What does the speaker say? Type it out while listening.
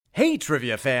Hey,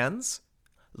 trivia fans!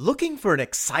 Looking for an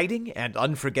exciting and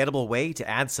unforgettable way to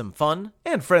add some fun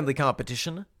and friendly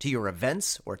competition to your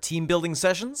events or team-building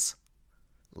sessions?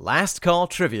 Last Call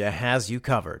Trivia has you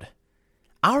covered.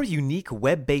 Our unique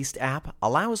web-based app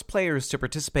allows players to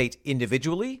participate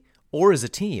individually or as a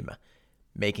team,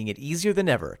 making it easier than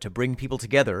ever to bring people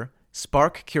together,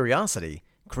 spark curiosity,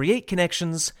 create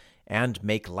connections, and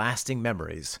make lasting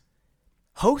memories.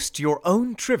 Host your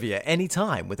own trivia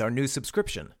anytime with our new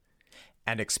subscription,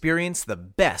 and experience the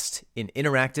best in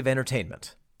interactive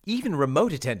entertainment. Even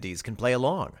remote attendees can play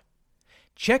along.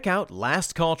 Check out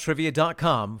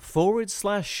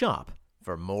lastcalltrivia.com/shop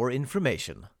for more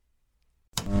information.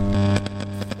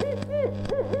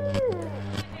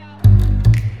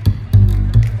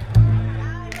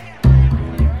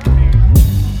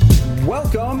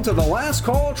 Welcome to the Last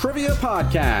Call Trivia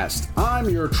Podcast. I'm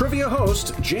your trivia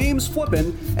host, James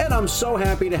Flippin, and I'm so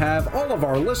happy to have all of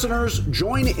our listeners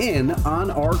join in on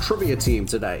our trivia team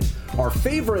today. Our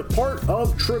favorite part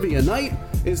of Trivia Night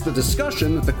is the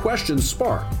discussion that the questions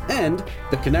spark and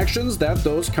the connections that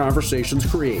those conversations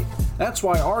create. That's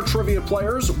why our trivia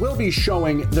players will be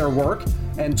showing their work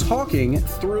and talking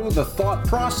through the thought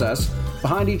process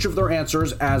behind each of their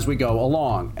answers as we go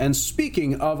along. And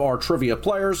speaking of our trivia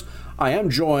players, I am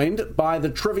joined by the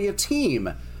trivia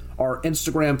team. Our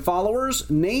Instagram followers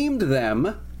named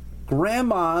them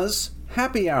Grandma's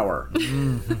Happy Hour.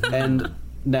 And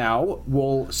now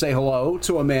we'll say hello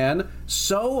to a man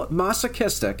so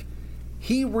masochistic,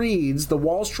 he reads the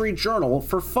Wall Street Journal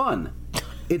for fun.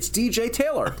 It's DJ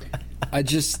Taylor. I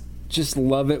just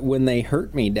love it when they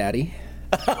hurt me, Daddy.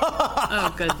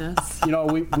 Oh, goodness. You know,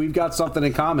 we've got something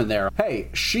in common there. Hey,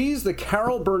 she's the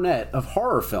Carol Burnett of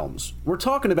horror films. We're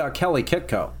talking about Kelly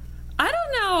Kitko. I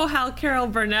don't know how Carol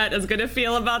Burnett is going to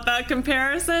feel about that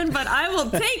comparison, but I will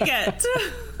take it.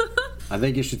 I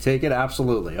think you should take it,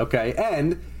 absolutely. Okay,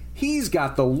 and he's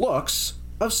got the looks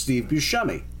of Steve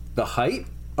Buscemi, the height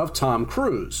of Tom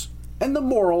Cruise, and the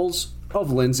morals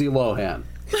of Lindsay Lohan.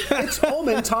 It's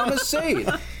Omen Thomas Sade.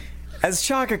 As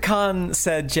Chaka Khan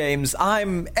said, James,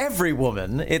 I'm every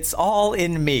woman. It's all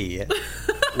in me.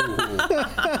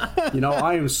 You know,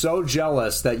 I am so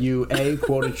jealous that you, A,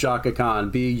 quoted Chaka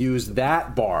Khan, B, used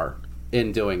that bar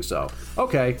in doing so.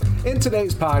 Okay, in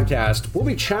today's podcast, we'll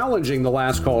be challenging the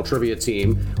Last Call Trivia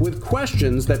team with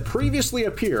questions that previously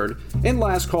appeared in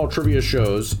Last Call Trivia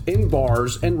shows in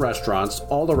bars and restaurants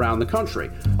all around the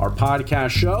country. Our podcast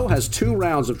show has 2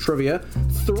 rounds of trivia,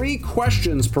 3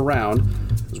 questions per round,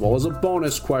 as well as a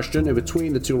bonus question in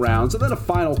between the 2 rounds, and then a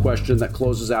final question that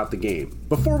closes out the game.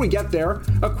 Before we get there,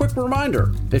 a quick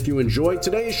reminder. If you enjoyed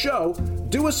today's show,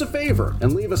 do us a favor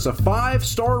and leave us a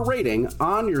 5-star rating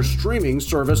on your streaming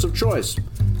service of choice.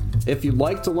 If you'd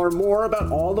like to learn more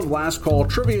about all of Last Call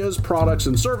Trivia's products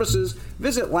and services,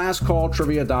 visit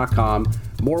lastcalltrivia.com.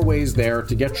 More ways there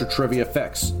to get your trivia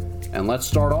fix. And let's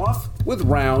start off with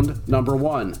round number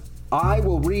 1. I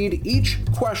will read each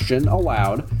question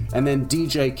aloud, and then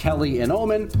DJ Kelly and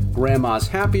Omen, Grandma's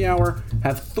Happy Hour,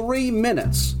 have 3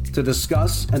 minutes to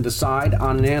discuss and decide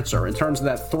on an answer. In terms of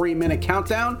that 3-minute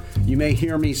countdown, you may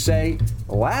hear me say,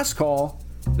 last call.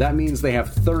 That means they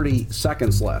have 30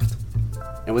 seconds left.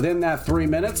 And within that 3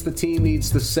 minutes, the team needs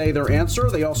to say their answer.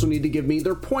 They also need to give me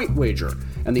their point wager.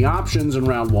 And the options in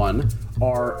round 1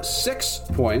 are 6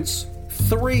 points,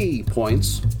 3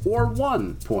 points, or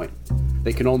 1 point.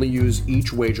 They can only use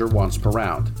each wager once per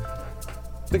round.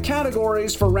 The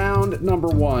categories for round number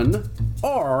 1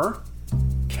 are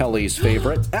Kelly's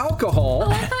favorite, alcohol.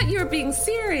 Oh, I thought you were being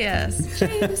serious,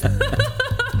 James.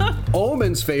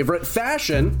 Omen's favorite,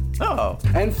 fashion.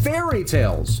 And fairy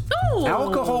tales. Oh.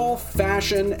 Alcohol,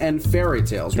 fashion, and fairy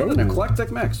tales. What an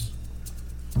eclectic mix.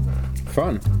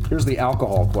 Fun. Here's the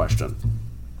alcohol question.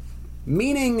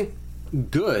 Meaning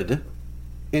good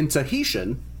in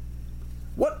Tahitian,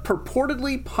 what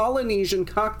purportedly Polynesian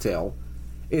cocktail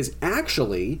is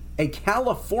actually a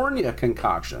California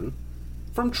concoction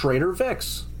from Trader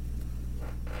Vic's?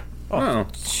 Oh,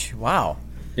 Wow.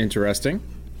 interesting.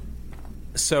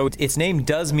 So its name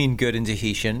does mean good in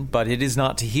Tahitian, but it is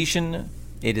not Tahitian.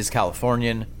 It is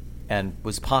Californian and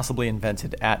was possibly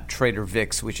invented at Trader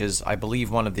Vic's, which is, I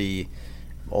believe, one of the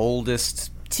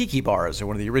oldest tiki bars, or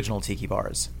one of the original tiki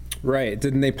bars. Right.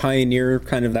 Didn't they pioneer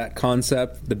kind of that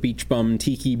concept, the beach bum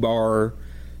tiki bar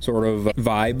sort of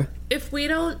vibe? If we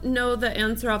don't know the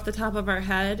answer off the top of our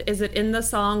head, is it in the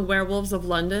song Werewolves of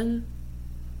London?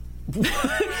 There's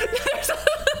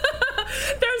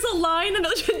a line, and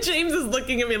James is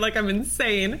looking at me like I'm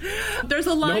insane. There's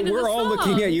a line in the song. No, we're all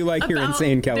looking at you like you're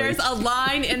insane, Kelly. There's a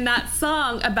line in that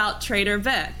song about Trader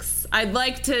Vic's. I'd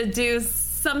like to do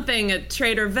something at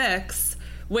Trader Vic's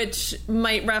which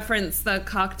might reference the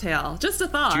cocktail. Just a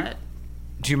thought.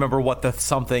 Do you remember what the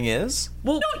something is?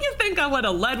 Well, don't you think I would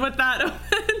have led with that?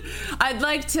 I'd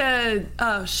like to...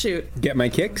 Oh, shoot. Get my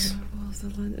kicks?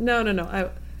 No.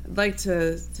 I'd like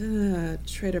to...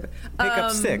 Trader... Pick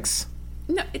up sticks.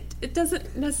 No, it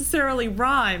doesn't necessarily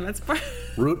rhyme. That's part...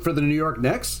 Root for the New York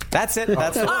Knicks? That's it.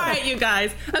 That's the All one. right, you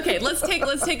guys. Okay, let's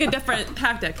take a different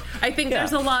tactic. I think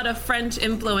there's a lot of French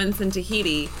influence in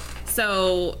Tahiti.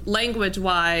 So,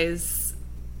 language-wise,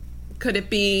 could it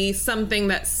be something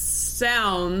that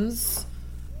sounds...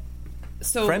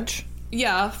 So French?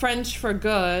 Yeah, French for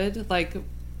good, like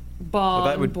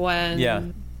bon, buen, yeah.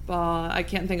 bon. I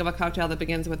can't think of a cocktail that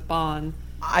begins with bon.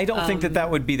 I don't think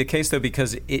that would be the case, though,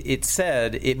 because it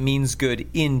said it means good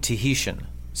in Tahitian.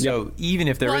 So even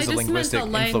if there is a linguistic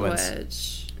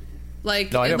influence...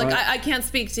 Like, no, I can't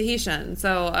speak Tahitian,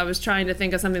 so I was trying to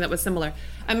think of something that was similar.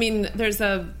 I mean, there's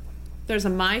a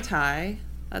Mai Tai.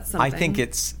 That's something. I think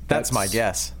that's my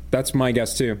guess. That's my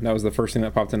guess, too. That was the first thing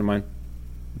that popped into mind.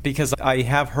 Because I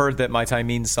have heard that Mai Tai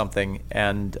means something,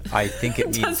 and I think it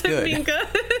means good. Does it mean good?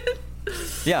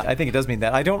 Yeah, I think it does mean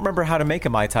that. I don't remember how to make a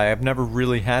Mai Tai. I've never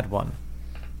really had one.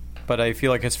 But I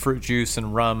feel like it's fruit juice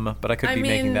and rum, but I could be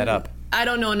making that up. I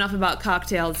don't know enough about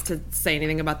cocktails to say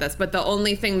anything about this, but the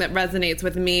only thing that resonates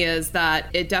with me is that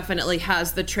it definitely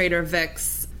has the Trader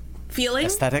Vic's feeling.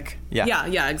 Aesthetic? Yeah.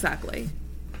 Yeah, exactly.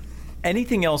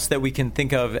 Anything else that we can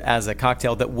think of as a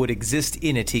cocktail that would exist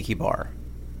in a tiki bar?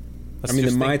 I mean,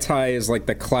 the Mai Tai is like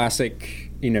the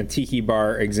classic, tiki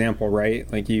bar example, right?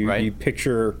 Like you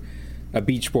picture a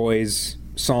Beach Boys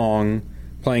song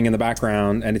playing in the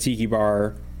background and a tiki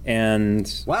bar,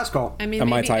 and last call. I mean, a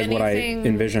Mai Tai is what I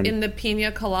envision. In the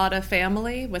Pina Colada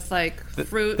family with like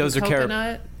fruit and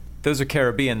coconut. Those are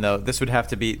Caribbean, though. This would have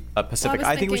to be a Pacific. Well,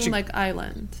 I was thinking think we should like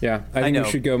island. Yeah, I think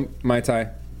we should go Mai Tai.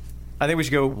 I think we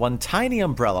should go one tiny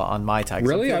umbrella on Mai Tai.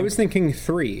 Really? I was thinking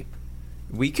 3.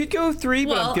 We could go 3,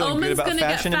 but I'm feeling good about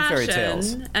fashion and fairy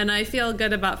tales. And I feel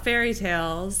good about fairy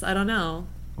tales. I don't know.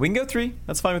 We can go 3.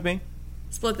 That's fine with me.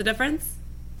 Split the difference?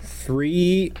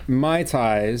 3 Mai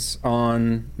Tais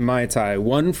on Mai Tai.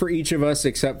 1 for each of us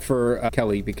except for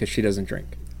Kelly because she doesn't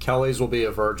drink. Kelly's will be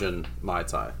a virgin Mai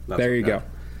Tai. There you go.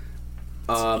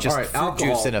 Just all right, fruit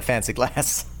alcohol. juice in a fancy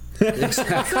glass.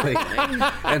 Exactly.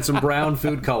 And some brown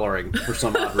food coloring for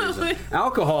some odd reason.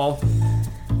 Alcohol.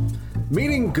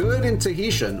 Meaning good in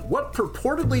Tahitian, what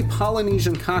purportedly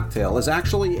Polynesian cocktail is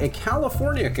actually a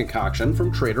California concoction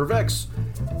from Trader Vic's?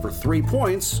 For 3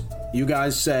 points, you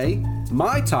guys say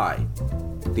Mai Tai.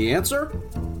 The answer?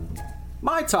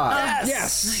 Mai Tai.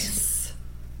 Yes. Nice.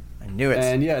 I knew it.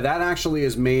 And yeah, that actually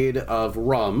is made of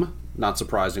rum, not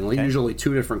surprisingly. Okay. Usually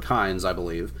 2 different kinds, I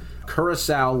believe.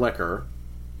 Curacao liquor,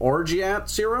 orgeat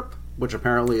syrup, which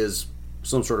apparently is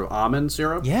some sort of almond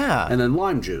syrup. Yeah. And then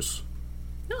lime juice.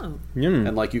 Oh.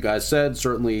 And like you guys said,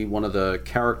 certainly one of the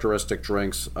characteristic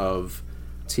drinks of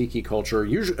tiki culture,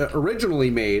 originally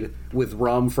made with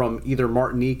rum from either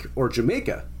Martinique or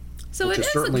Jamaica. So which it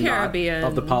is certainly a Caribbean. Not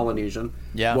of the Polynesian.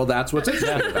 Yeah. Well, that's what's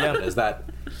interesting about it, is that,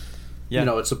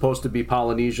 it's supposed to be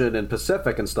Polynesian and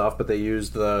Pacific and stuff, but they use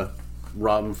the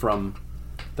rum from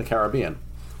the Caribbean.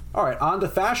 All right, on to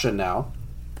fashion now.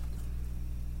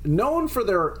 Known for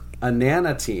their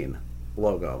Ananatine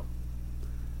logo,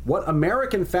 what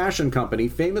American fashion company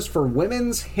famous for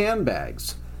women's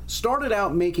handbags started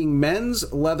out making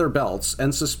men's leather belts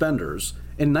and suspenders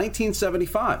in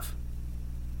 1975?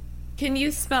 Can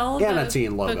you spell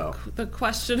Anatine logo? The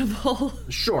questionable?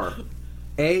 Sure.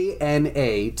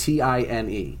 Anatine.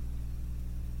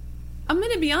 I'm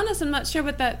going to be honest, I'm not sure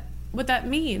what that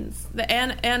means. The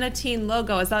Anatine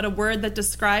logo, is that a word that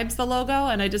describes the logo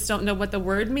and I just don't know what the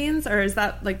word means, or is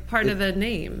that like part of the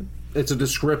name? It's a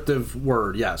descriptive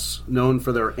word, yes. Known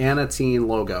for their Anatine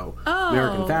logo. Oh.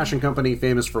 American fashion company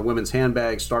famous for women's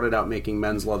handbags, started out making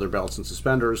men's leather belts and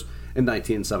suspenders in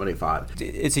 1975.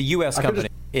 It's a U.S. company.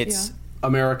 It's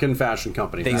American fashion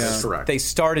company. That is correct. They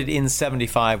started in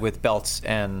 75 with belts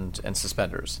and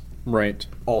suspenders. Right.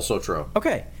 Also true.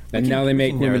 Okay. And now they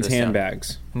make women's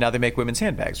handbags. Now they make women's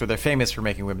handbags, or they're famous for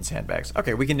making women's handbags.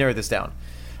 Okay, we can narrow this down.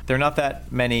 There are not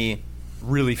that many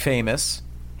really famous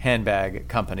handbag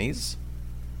companies.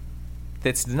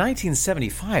 It's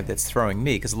 1975 that's throwing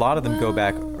me, because a lot of them go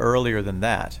back earlier than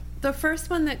that. The first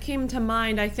one that came to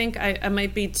mind, I think I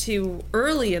might be too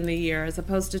early in the year as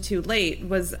opposed to too late,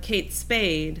 was Kate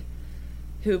Spade,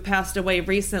 who passed away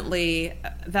recently.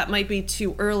 That might be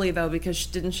too early, though, because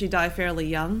didn't she die fairly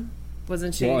young?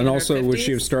 Wasn't she? Well, and in her also, 50s? would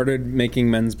she have started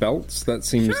making men's belts? That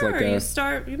seems like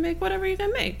you make whatever you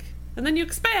can make. and then you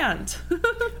expand.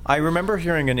 I remember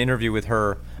hearing an interview with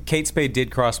her. Kate Spade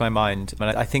did cross my mind,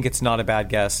 but I think it's not a bad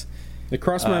guess. It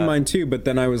crossed my mind too, but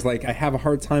then I was like, I have a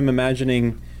hard time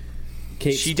imagining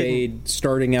Kate Spade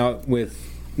starting out with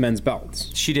men's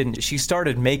belts. She didn't. She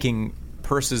started making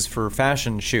purses for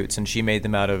fashion shoots, and she made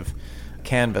them out of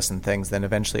canvas and things, then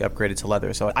eventually upgraded to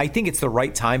leather. So I think it's the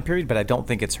right time period, but I don't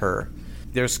think it's her.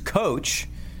 There's Coach,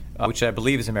 which I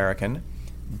believe is American,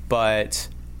 but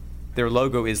their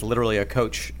logo is literally a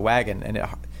Coach wagon, and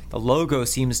the logo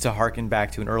seems to harken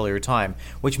back to an earlier time,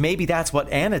 which maybe that's what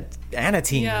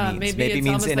Anatine means. Maybe it's means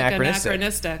almost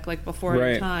anachronistic. like before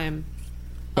your time.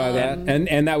 By that,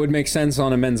 and that would make sense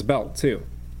on a men's belt too.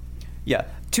 Yeah.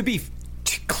 To be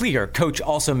clear, Coach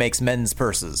also makes men's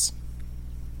purses.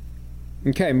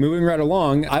 Okay, moving right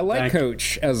along. I like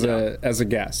Coach as a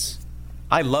guess.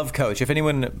 I love Coach. If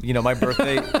anyone, my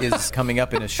birthday is coming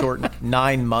up in a short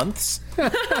 9 months.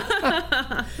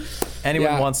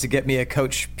 Anyone wants to get me a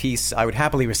Coach piece, I would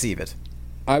happily receive it.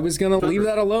 I was going to leave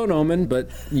that alone, Omen, but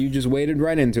you just waded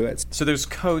right into it. So there's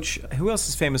Coach. Who else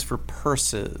is famous for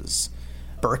purses?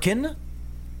 Birkin?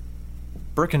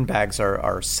 Birkin bags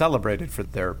are celebrated for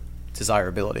their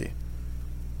desirability.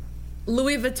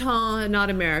 Louis Vuitton, not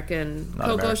American.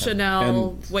 Coco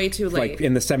Chanel, way too late. Like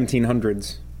in the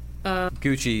 1700s.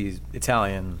 Gucci,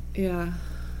 Italian. Yeah.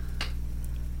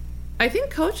 I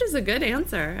think Coach is a good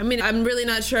answer. I mean, I'm really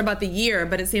not sure about the year,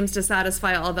 but it seems to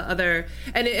satisfy all the other...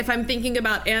 And if I'm thinking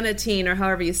about Anatine, or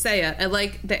however you say it, I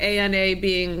like the ANA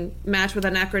being matched with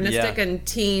anachronistic and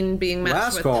teen being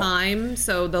matched with time.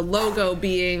 So the logo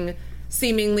being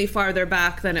seemingly farther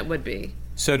back than it would be.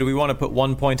 So do we want to put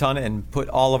 1 point on it and put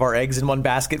all of our eggs in one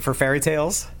basket for fairy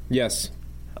tales? Yes.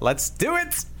 Let's do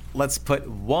it! Let's put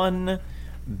one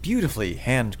beautifully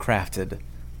handcrafted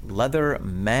leather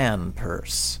man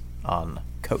purse on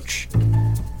Coach.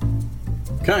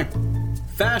 Okay.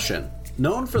 Fashion.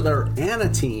 Known for their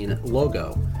Anatine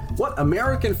logo, what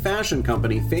American fashion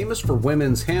company famous for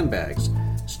women's handbags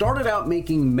started out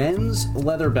making men's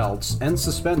leather belts and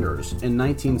suspenders in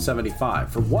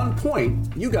 1975? For 1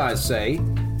 point, you guys say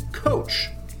Coach.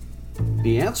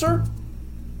 The answer?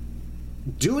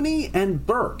 Dooney and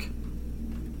Burke.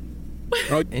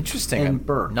 Interesting. And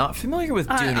Burke. Not familiar with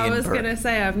Dooney and Burke. I was going to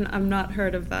say, I've not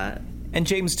heard of that. And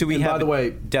James, do we have by the way,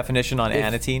 definition on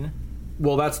Anatine?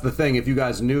 Well, that's the thing. If you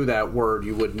guys knew that word,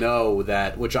 you would know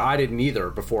that, which I didn't either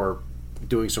before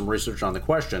doing some research on the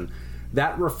question,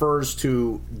 that refers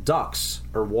to ducks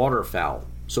or waterfowl.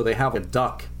 So they have a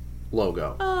duck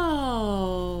logo.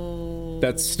 Oh.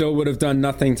 That still would have done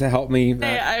nothing to help me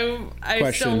I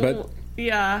question, still,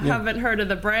 haven't heard of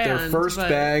the brand. Their first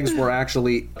bags were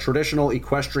actually traditional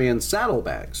equestrian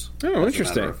saddlebags. Oh, interesting.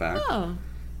 As a matter of fact.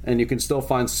 And you can still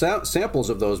find samples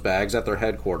of those bags at their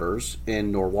headquarters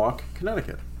in Norwalk,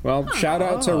 Connecticut. Well, shout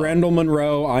out to Randall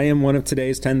Monroe. I am one of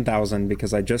today's 10,000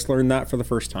 because I just learned that for the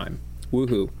first time.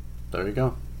 Woohoo. There you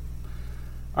go.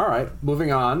 All right,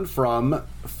 moving on from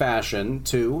fashion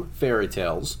to fairy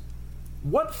tales.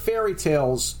 What fairy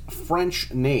tale's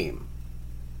French name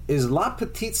is La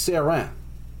Petite Sirène?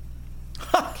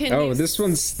 This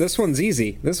one's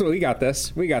easy. We got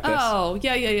this. Oh,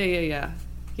 yeah.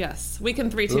 Yes, we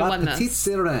can 3, 2, 1 this. La Petite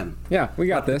Sirène. Yeah, we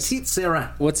got this. Petite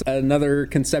Sirène. What's another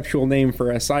conceptual name for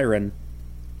a siren?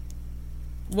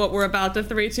 What we're about to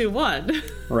 3, 2, 1.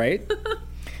 Right?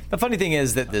 The funny thing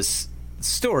is that this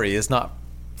story is not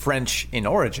French in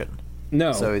origin.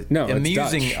 No, so it's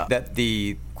amusing that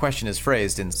the question is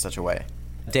phrased in such a way.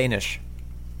 Danish.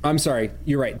 I'm sorry,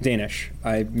 you're right, Danish.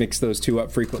 I mix those two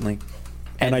up frequently.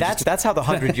 And that's how the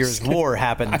 100 Years' War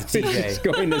happened, TJ. I was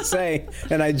going to say,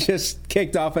 and I just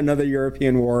kicked off another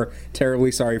European war.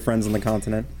 Terribly sorry, friends on the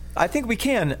continent. I think we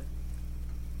can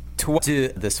do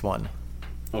this one.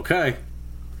 Okay.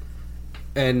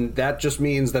 And that just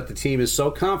means that the team is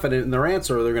so confident in their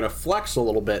answer, they're going to flex a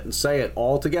little bit and say it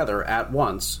all together at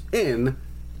once in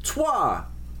 3,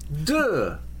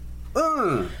 2,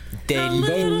 1. Des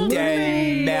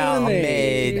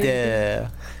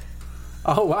Mermaids.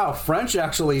 Oh, wow.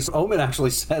 Omen actually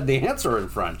said the answer in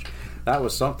French. That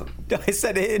was something. I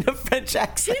said it in a French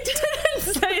accent. He didn't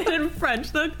say it in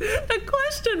French. The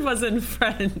question was in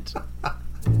French.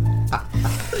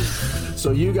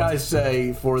 So you guys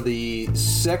say for the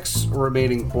 6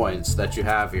 remaining points that you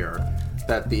have here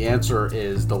that the answer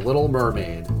is The Little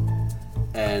Mermaid.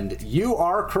 And you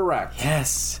are correct.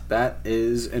 Yes. That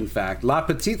is, in fact, La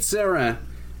Petite Sirène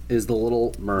is The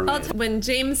Little Mermaid. When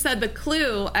James said the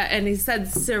clue, and he said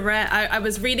Sirène, I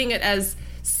was reading it as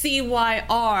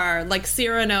C-Y-R, like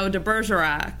Cyrano de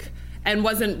Bergerac, and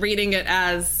wasn't reading it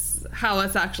as how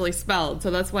it's actually spelled.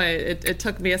 So that's why it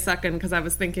took me a second, because I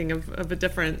was thinking of a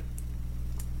different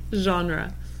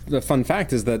genre. The fun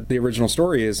fact is that the original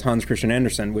story is Hans Christian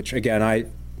Andersen, which, again, I,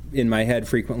 in my head,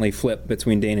 frequently flip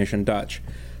between Danish and Dutch.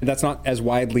 That's not as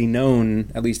widely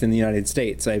known, at least in the United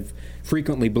States. I've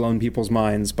frequently blown people's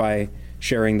minds by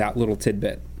sharing that little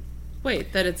tidbit.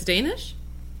 Wait, that it's Danish?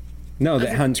 No,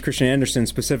 that Hans Christian Andersen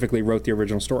specifically wrote the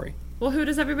original story. Well, who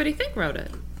does everybody think wrote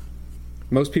it?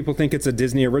 Most people think it's a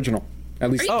Disney original,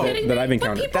 at least that I've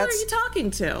encountered. What people are you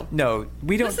talking to? No,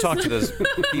 we don't talk to those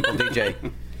people, DJ.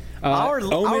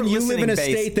 Omen, you live in a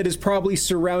state that is probably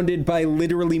surrounded by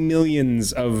literally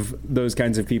millions of those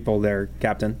kinds of people there,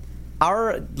 Captain.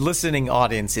 Our listening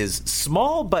audience is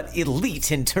small but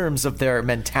elite in terms of their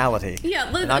mentality.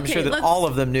 Yeah, and I'm sure that all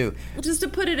of them knew. Just to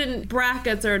put it in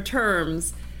brackets or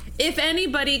terms, if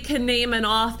anybody can name an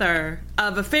author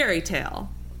of a fairy tale,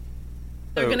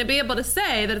 they're going to be able to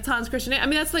say that it's Hans Christian. I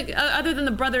mean, that's like, other than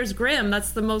the Brothers Grimm,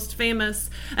 that's the most famous,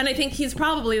 and I think he's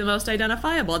probably the most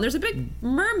identifiable. And there's a big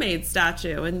mermaid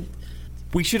statue, and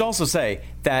we should also say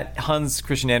that Hans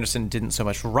Christian Andersen didn't so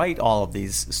much write all of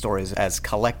these stories as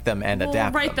collect them and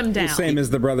adapt write them down. The same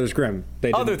as the Brothers Grimm.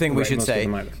 Other thing we should say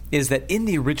is that in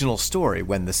the original story,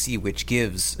 when the sea witch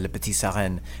gives Le Petit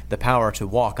Saren the power to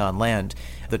walk on land,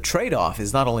 the trade-off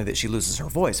is not only that she loses her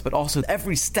voice, but also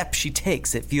every step she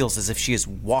takes, it feels as if she is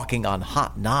walking on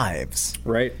hot knives.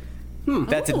 Right.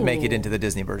 That didn't make it into the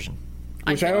Disney version.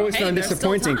 Which I always found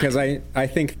disappointing, because I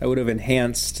think that would have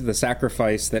enhanced the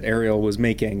sacrifice that Ariel was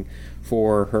making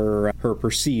for her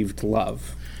perceived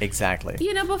love. Exactly.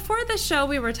 You know, before the show,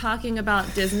 we were talking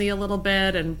about Disney a little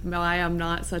bit, and why I'm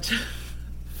not such a...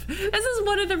 This is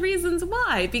one of the reasons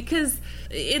why, because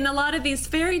in a lot of these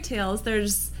fairy tales,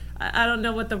 there's, I don't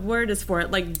know what the word is for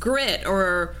it, like grit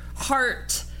or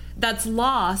heart that's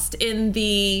lost in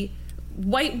the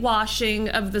whitewashing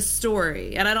of the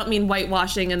story. And I don't mean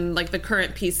whitewashing in like the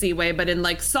current PC way, but in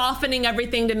like softening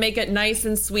everything to make it nice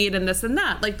and sweet and this and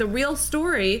that. Like the real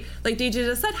story, like DJ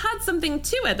just said, had something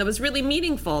to it that was really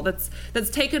meaningful, that's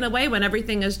taken away when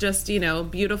everything is just, you know,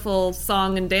 beautiful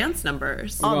song and dance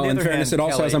numbers. Well, in fairness, it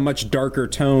also has a much darker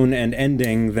tone and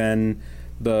ending than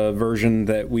the version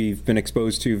that we've been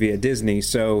exposed to via Disney.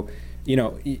 So, you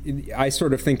know, I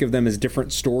sort of think of them as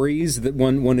different stories. That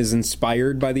one is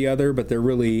inspired by the other, but they're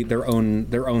really their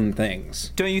own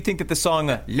things. Don't you think that the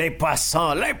song Les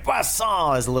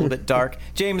Poissons is a little bit dark?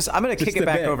 James, I'm going to kick it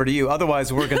back over to you.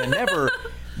 Otherwise, we're going to never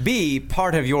be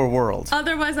part of your world.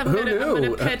 Otherwise, I'm going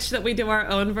to pitch that we do our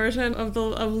own version of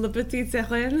Le Petit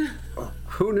Saren.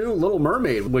 Who knew Little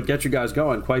Mermaid would get you guys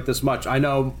going quite this much? I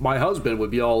know my husband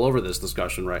would be all over this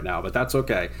discussion right now, but that's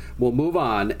okay. We'll move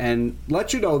on and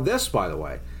let you know this, by the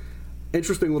way.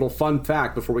 Interesting little fun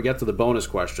fact before we get to the bonus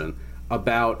question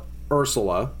about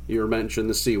Ursula. You mentioned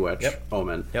the Sea Witch,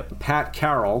 Omen. Yep. Pat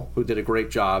Carroll, who did a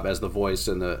great job as the voice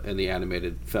in the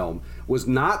animated film, was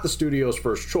not the studio's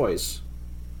first choice.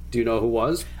 Do you know who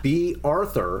was? B.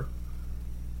 Arthur,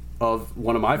 of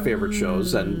one of my favorite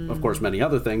shows, and of course many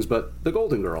other things, but The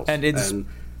Golden Girls. And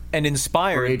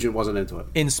inspired. Her agent wasn't into it.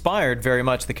 Inspired very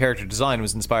much. The character design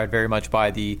was inspired very much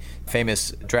by the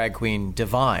famous drag queen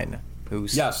Divine,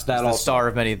 who's the star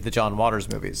of many of the John Waters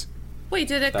movies. Wait,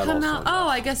 did it come out? Oh,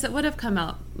 I guess it would have come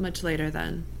out much later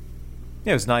then.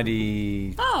 Yeah, it was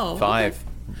 95. Oh, okay.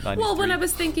 93. Well, when I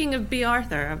was thinking of B.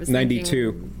 Arthur, I was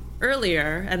 92 thinking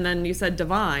earlier, and then you said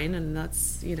Divine, and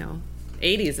that's, you know,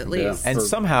 80s at least. And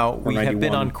somehow we have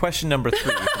been on question number 3 for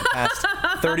the past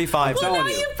 35 Well, now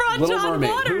you brought Little John Mermaid.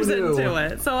 Waters into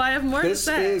it, so I have more to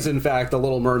say. This is, in fact, a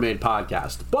Little Mermaid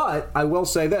podcast. But I will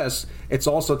say this, it's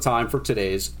also time for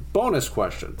today's bonus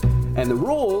question. And the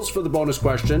rules for the bonus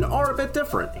question are a bit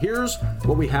different. Here's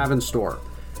what we have in store.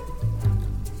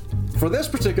 For this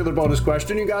particular bonus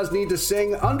question, you guys need to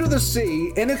sing Under the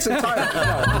Sea in its entirety.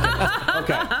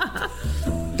 Okay.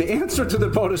 The answer to the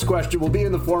bonus question will be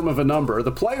in the form of a number.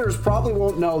 The players probably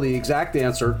won't know the exact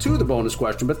answer to the bonus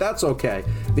question, but that's okay.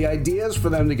 The idea is for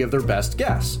them to give their best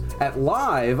guess. At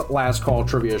live Last Call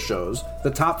trivia shows,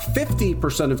 the top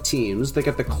 50% of teams that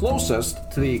get the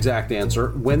closest to the exact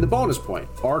answer win the bonus point.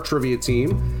 Our trivia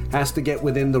team has to get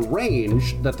within the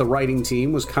range that the writing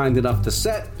team was kind enough to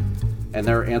set, and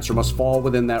their answer must fall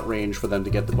within that range for them to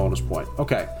get the bonus point.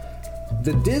 Okay.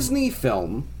 The Disney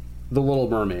film, The Little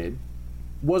Mermaid,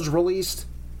 was released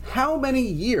how many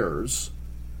years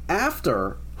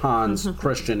after Hans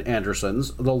Christian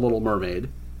Andersen's The Little Mermaid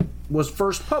was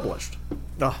first published?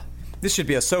 This should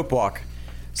be a soap walk.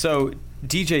 So,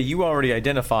 DJ, you already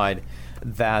identified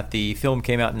that the film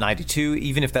came out in 92.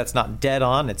 Even if that's not dead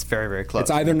on, it's very, very close.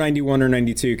 It's either 91 or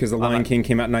 92 because The Lion King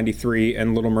came out in 93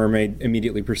 and Little Mermaid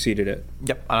immediately preceded it.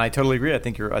 Yep, and I totally agree. I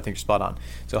think you're spot on.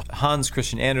 So Hans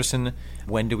Christian Andersen,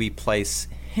 when do we place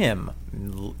him?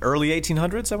 Early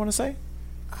 1800s, I want to say?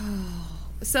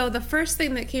 So the first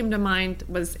thing that came to mind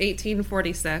was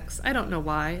 1846. I don't know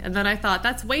why. And then I thought,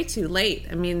 that's way too late.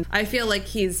 I mean, I feel like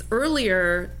he's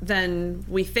earlier than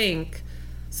we think.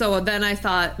 So then I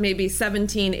thought maybe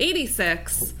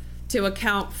 1786 to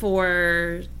account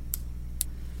for...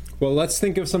 Well, let's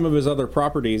think of some of his other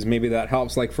properties. Maybe that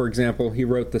helps. Like, for example, he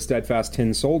wrote The Steadfast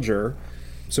Tin Soldier.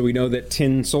 So we know that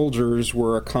tin soldiers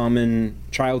were a common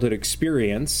childhood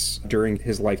experience during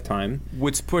his lifetime.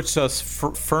 Which puts us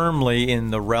firmly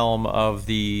in the realm of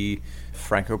the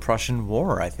Franco-Prussian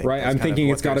War, I think. Right, I'm thinking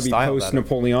it's got to be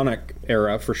post-Napoleonic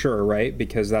era for sure, right?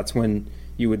 Because that's when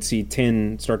you would see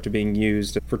tin start to being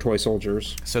used for toy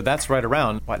soldiers. So that's right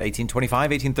around,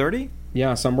 1825, 1830?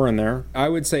 Yeah, somewhere in there. I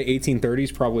would say 1830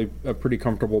 is probably a pretty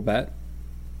comfortable bet.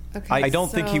 Okay, I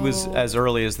don't think he was as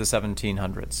early as the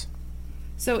 1700s.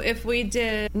 So if we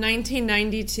did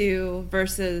 1992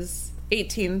 versus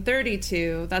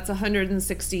 1832, that's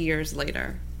 160 years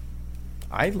later.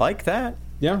 I like that.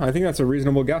 Yeah, I think that's a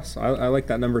reasonable guess. I like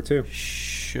that number too.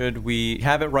 Should we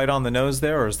have it right on the nose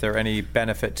there, or is there any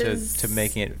benefit to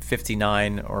making it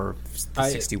 59 or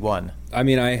 61? I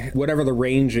mean, whatever the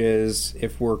range is,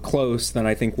 if we're close, then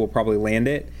I think we'll probably land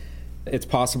it. It's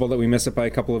possible that we miss it by a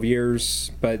couple of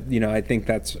years, but I think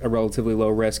that's a relatively low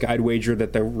risk. I'd wager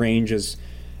that the range is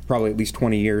probably at least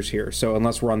 20 years here. So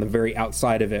unless we're on the very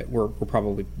outside of it, we're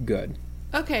probably good.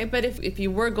 Okay, but if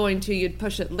you were going to, you'd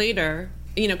push it later,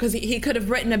 because he could have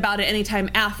written about it any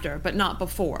time after, but not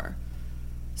before.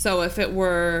 So if it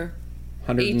were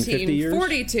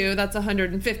 1842, years? That's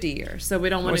 150 years. So we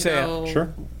don't want to go...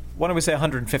 Sure. Why don't we say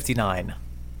 159?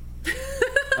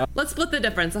 Let's split the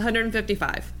difference,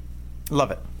 155.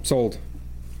 Love it. Sold.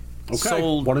 Okay,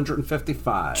 Sold.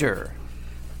 155. Sure.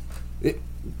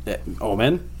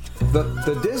 Omen.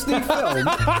 The Disney film,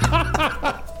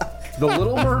 The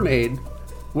Little Mermaid,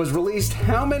 was released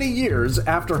how many years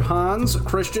after Hans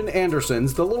Christian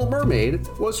Andersen's The Little Mermaid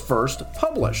was first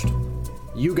published?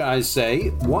 You guys say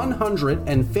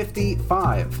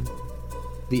 155.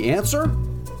 The answer?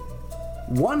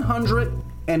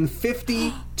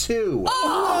 152.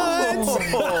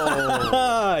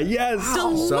 Yes.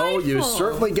 Delightful. So you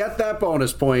certainly get that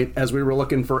bonus point, as we were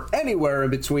looking for anywhere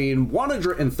in between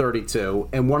 132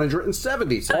 and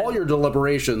 170. So all your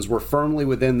deliberations were firmly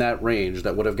within that range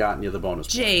that would have gotten you the bonus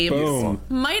point. James, Boom.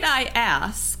 Might I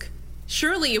ask,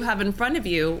 surely you have in front of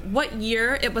you what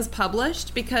year it was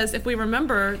published? Because if we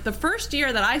remember, the first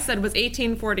year that I said was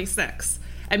 1846.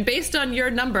 And based on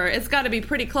your number, it's got to be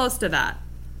pretty close to that.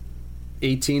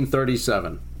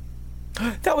 1837.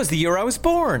 That was the year I was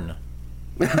born.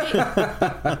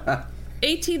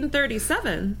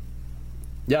 1837?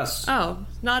 Yes. Oh,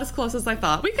 not as close as I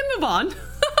thought. We can move on.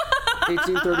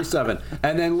 1837.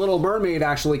 And then Little Mermaid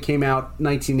actually came out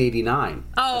 1989.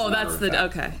 Oh, that's the...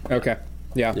 Okay. Okay.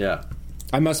 Yeah. Yeah.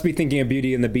 I must be thinking of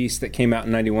Beauty and the Beast that came out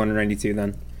in 91 or 92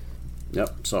 then.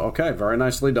 Yep. So, okay. Very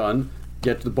nicely done.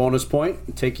 Get to the bonus point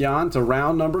and take you on to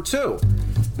round number 2.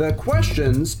 The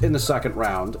questions in the second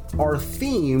round are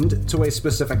themed to a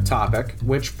specific topic,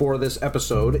 which for this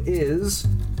episode is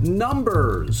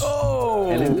numbers. Oh!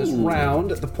 And in this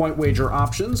round, the point wager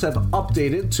options have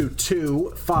updated to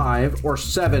 2, 5, or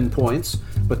 7 points,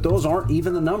 but those aren't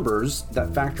even the numbers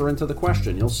that factor into the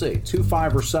question. You'll see. 2,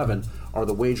 5, or 7 are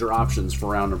the wager options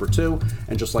for round number 2.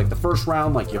 And just like the first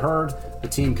round, like you heard, the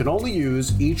team can only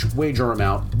use each wager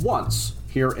amount once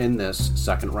here in this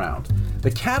second round.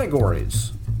 The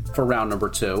categories for round number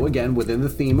 2, again within the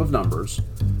theme of numbers,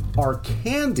 are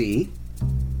candy,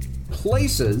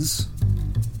 places,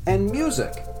 and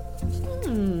music.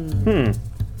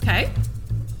 Okay.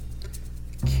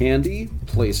 Candy,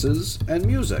 places, and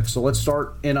music. So let's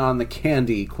start in on the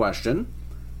candy question.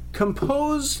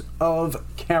 Composed of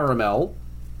caramel,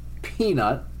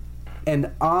 peanut,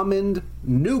 and almond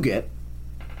nougat,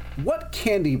 what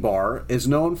candy bar is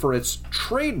known for its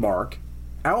trademark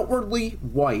outwardly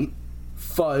white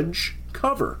fudge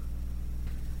cover?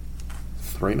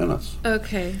 3 minutes.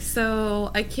 Okay,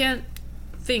 so I can't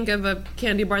think of a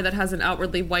candy bar that has an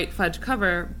outwardly white fudge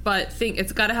cover, but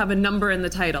it's got to have a number in the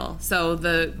title. So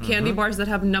the candy bars that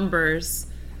have numbers,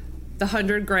 the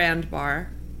 100 grand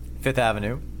bar. Fifth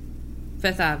Avenue.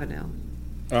 Fifth Avenue.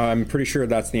 I'm pretty sure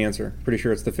that's the answer. Pretty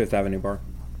sure it's the Fifth Avenue bar.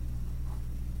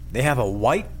 They have a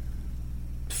white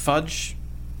fudge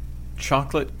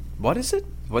chocolate. What is it?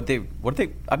 What they?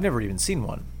 I've never even seen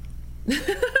one.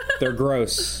 They're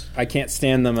gross. I can't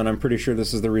stand them, and I'm pretty sure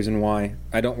this is the reason why.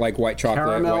 I don't like white chocolate,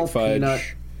 Caramel, white fudge. peanut,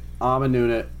 almond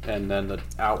nougat, and then the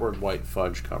outward white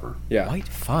fudge cover. Yeah. White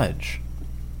fudge.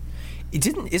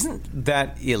 Isn't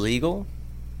that illegal?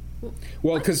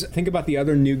 Well, because think about the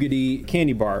other nougaty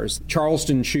candy bars.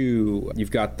 Charleston Chew. You've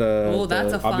got the... Oh,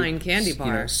 that's a fine candy bar.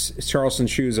 You know, Charleston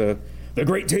Chew's the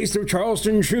great taste of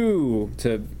Charleston Chew,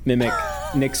 to mimic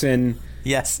Nixon.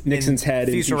 Yes. Nixon's head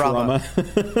in Futurama.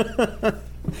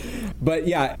 But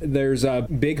yeah, there's a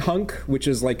Big Hunk, which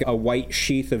is like a white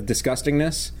sheath of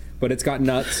disgustingness, but it's got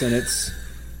nuts and it's,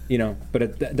 but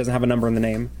it doesn't have a number in the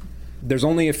name. There's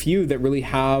only a few that really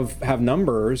have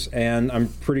numbers, and I'm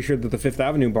pretty sure that the Fifth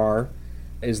Avenue bar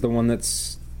is the one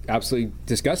that's absolutely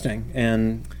disgusting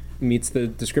and meets the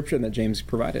description that James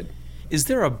provided. Is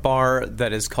there a bar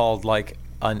that is called like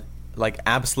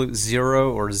Absolute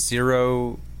Zero or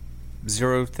zero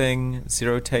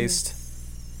taste?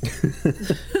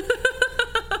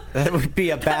 That would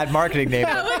be a bad marketing name.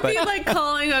 That would be like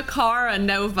calling a car a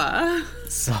Nova.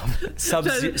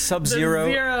 Sub-Zero.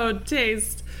 Zero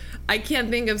taste. I can't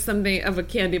think of a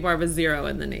candy bar with zero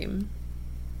in the name.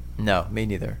 No, me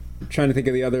neither. I'm trying to think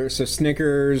of the other. So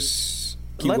Snickers,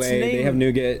 Kiwi, they have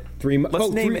nougat. Three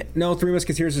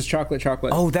Musketeers is chocolate.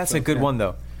 Oh, that's a good one,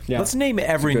 though. Yeah. Let's name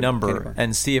every number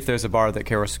and see if there's a bar that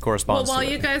corresponds well, to while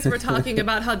it. you guys were talking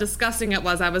about how disgusting it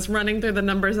was, I was running through the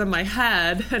numbers in my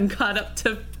head and got up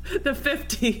to the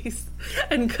 50s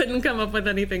and couldn't come up with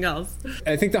anything else.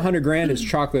 I think the $100,000 is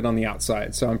chocolate on the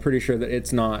outside, so I'm pretty sure that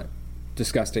it's not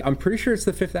disgusting. I'm pretty sure it's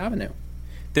the Fifth Avenue.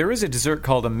 There is a dessert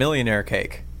called a millionaire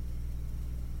cake.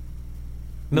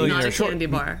 Not a candy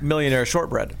bar. Millionaire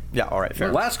shortbread. Yeah, all right,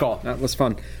 fair. Last call. That was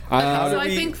fun. So I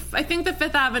think the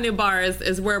Fifth Avenue bar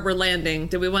is where we're landing.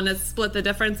 Do we want to split the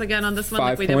difference again on this one 5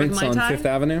 like we did with points Mai on Tai? Fifth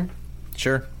Avenue.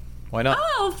 Sure. Why not?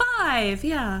 Oh, 5,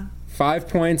 yeah. 5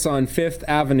 points on Fifth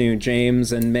Avenue,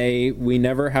 James and May. We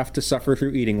never have to suffer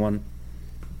through eating one.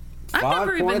 I've 5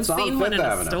 never even points on seen one Fifth in a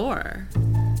Avenue. store.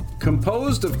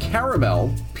 Composed of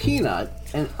caramel, peanut,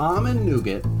 and almond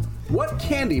nougat, what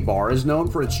candy bar is known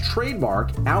for its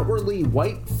trademark outwardly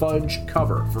white fudge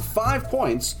cover? For 5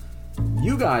 points,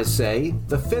 you guys say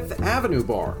the Fifth Avenue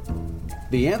bar.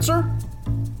 The answer?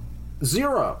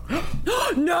 0.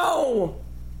 No!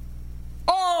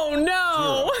 Oh,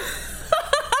 no!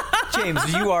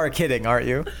 James, you are kidding, aren't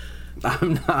you?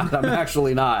 I'm not. I'm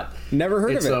actually not. Never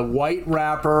heard of it. It's a white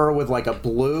wrapper with like a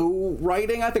blue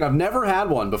writing. I think I've never had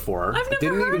one before. I've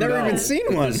never even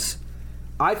seen one.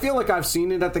 I feel like I've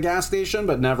seen it at the gas station,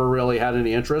 but never really had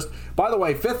any interest. By the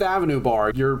way, Fifth Avenue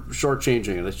bar, you're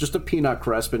shortchanging it. It's just a peanut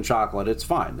crisp and chocolate. It's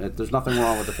fine. There's nothing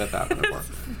wrong with the Fifth Avenue bar.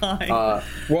 Fine.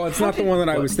 Well, it's not the one that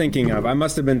I was thinking of. I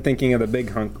must have been thinking of the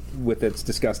Big Hunk with its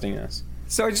disgustingness.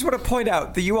 So I just want to point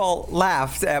out that you all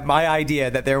laughed at my idea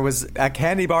that there was a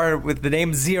candy bar with the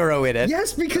name 0 in it.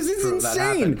 Yes, because it's True, that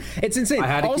insane. happened. It's insane. I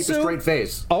had to keep a straight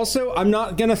face. Also, I'm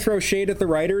not going to throw shade at the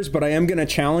writers, but I am going to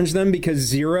challenge them because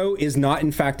 0 is not,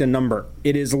 in fact, a number.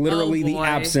 It is literally the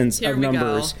absence Here of we go.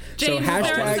 numbers. James, so is there a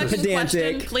hashtag second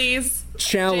pedantic. question, please.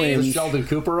 Challenge. Sheldon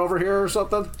Cooper over here or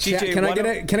something? TJ, Can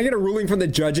I get a ruling from the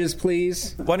judges,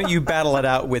 please? Why don't you battle it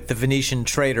out with the Venetian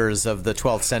traders of the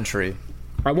 12th century?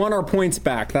 I want our points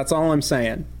back. That's all I'm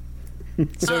saying.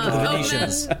 So do the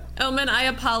Venetians. Omen, I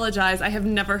apologize. I have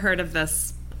never heard of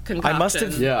this concoction. I must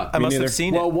have. Yeah. I must neither. have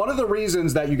seen Well, it. one of the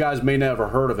reasons that you guys may never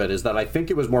heard of it is that I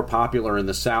think it was more popular in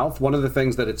the South. One of the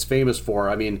things that it's famous for,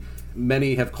 I mean,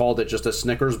 many have called it just a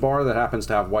Snickers bar that happens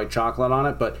to have white chocolate on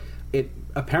it, but it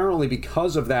apparently,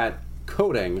 because of that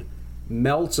coating,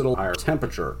 melts at a higher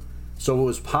temperature. So it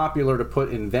was popular to put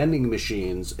in vending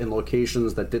machines in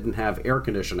locations that didn't have air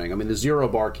conditioning. I mean, the 0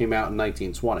 bar came out in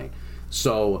 1920.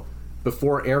 So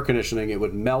before air conditioning, it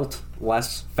would melt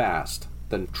less fast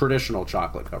than traditional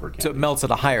chocolate covered candy. So it melts at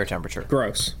a higher temperature.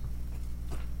 Gross.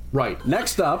 Right.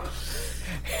 Next up,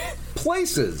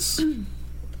 places.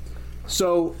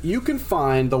 So you can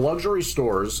find the luxury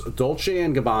stores Dolce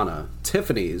 & Gabbana,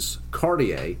 Tiffany's,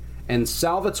 Cartier, and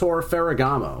Salvatore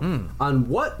Ferragamo on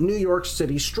what New York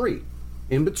City street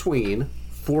in between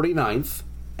 49th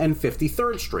and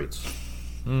 53rd Streets?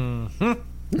 I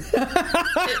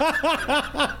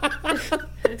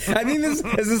think is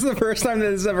this the first time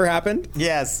that this has ever happened?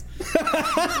 Yes.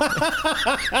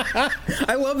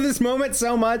 I love this moment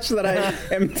so much that I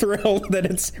am thrilled that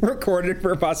it's recorded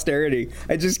for posterity.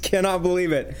 I just cannot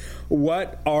believe it.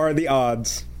 What are the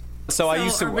odds? So I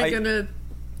used to. Are we gonna?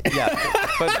 Yeah.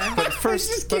 But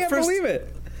first, I just can't believe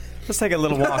it. Let's take a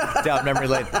little walk down memory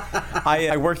lane.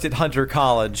 I worked at Hunter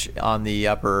College on the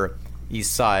Upper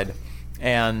East Side,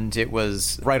 and it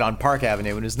was right on Park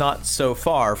Avenue, and it was not so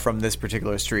far from this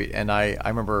particular street. And I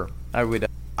remember I would,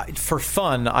 for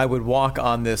fun, I would walk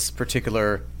on this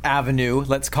particular avenue,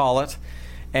 let's call it,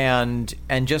 and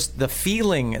just the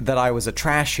feeling that I was a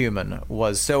trash human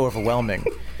was so overwhelming.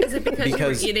 Is it because you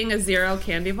were eating a Zero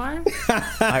candy bar?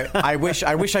 I wish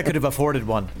I could have afforded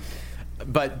one.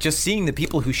 But just seeing the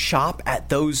people who shop at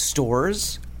those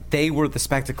stores, they were the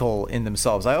spectacle in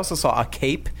themselves. I also saw a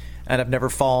cape, and I've never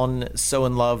fallen so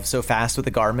in love so fast with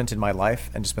a garment in my life,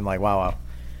 and just been like, wow,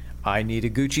 I need a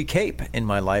Gucci cape in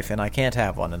my life, and I can't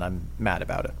have one, and I'm mad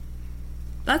about it.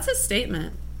 That's a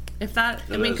statement.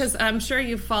 Because I'm sure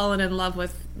you've fallen in love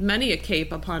with many a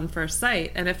cape upon first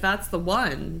sight, and if that's the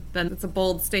one, then it's a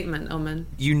bold statement, Omen.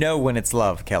 You know when it's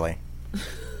love, Kelly.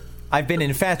 I've been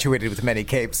infatuated with many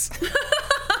capes.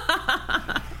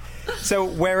 So,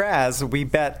 whereas we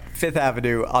bet Fifth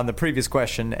Avenue on the previous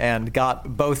question and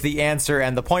got both the answer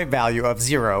and the point value of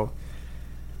 0,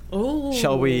 ooh,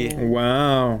 shall we?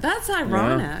 Wow. That's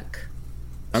ironic.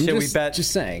 Yeah. We bet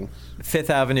just saying Fifth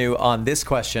Avenue on this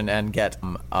question and get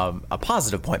a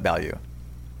positive point value?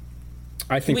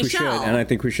 I think we should, and I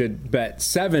think we should bet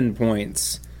 7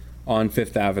 points on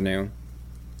Fifth Avenue.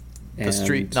 The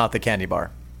street, not the candy bar.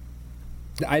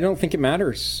 I don't think it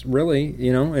matters, really.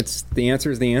 You know, it's the answer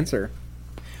is the answer.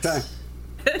 Okay.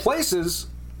 Places,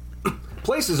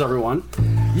 everyone.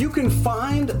 You can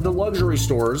find the luxury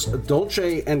stores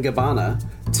Dolce & Gabbana,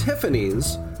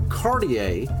 Tiffany's,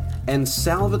 Cartier, and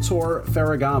Salvatore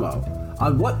Ferragamo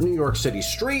on what New York City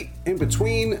street in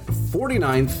between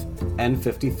 49th and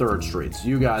 53rd Streets?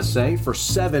 You guys say for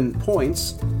 7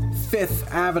 points,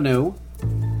 Fifth Avenue.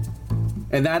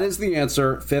 And that is the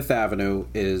answer. Fifth Avenue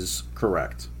is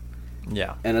correct.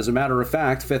 Yeah. And as a matter of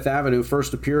fact, Fifth Avenue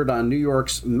first appeared on New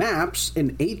York's maps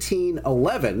in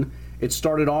 1811. It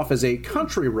started off as a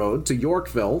country road to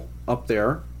Yorkville, up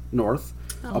there, north,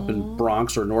 up in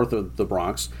Bronx or north of the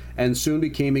Bronx, and soon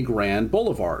became a grand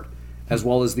boulevard, as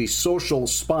well as the social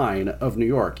spine of New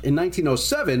York. In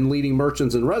 1907, leading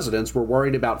merchants and residents were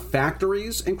worried about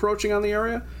factories encroaching on the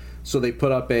area, so they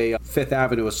put up a Fifth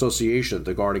Avenue Association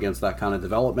to guard against that kind of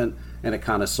development, and it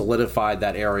kind of solidified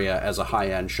that area as a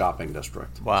high-end shopping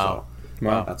district. Wow. So,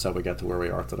 wow. That's how we get to where we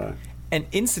are today. And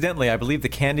incidentally, I believe the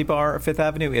candy bar of Fifth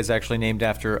Avenue is actually named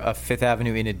after a Fifth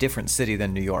Avenue in a different city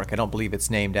than New York. I don't believe it's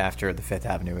named after the Fifth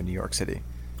Avenue in New York City.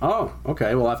 Oh,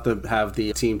 okay. We'll have to have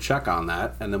the team check on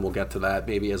that, and then we'll get to that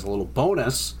maybe as a little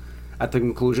bonus at the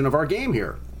conclusion of our game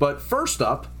here. But first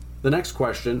up, the next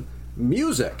question,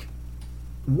 music.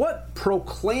 What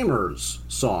Proclaimers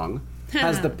song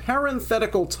has the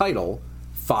parenthetical title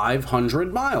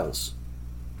 500 Miles?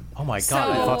 Oh my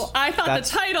God. So I thought the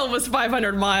title was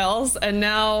 500 Miles, and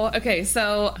now, okay,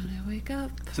 so when I wake up.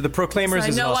 So the Proclaimers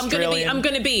is an Australian. I'm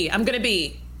gonna be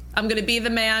the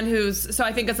man who's, so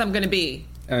I think it's I'm gonna be.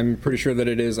 I'm pretty sure that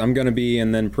it is I'm gonna be,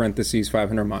 and then parentheses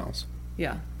 500 miles.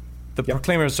 Yeah. The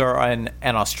Proclaimers are an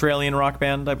Australian rock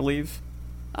band, I believe.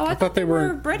 Oh, I thought they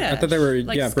were British. I thought they were,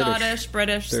 like British,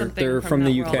 something. They're from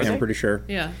the UK, world. I'm pretty sure.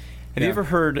 Yeah. Have you ever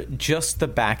heard just the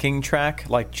backing track,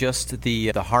 like just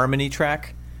the harmony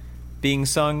track being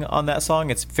sung on that song?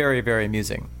 It's very, very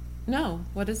amusing. No.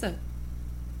 What is it?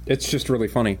 It's just really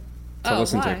funny to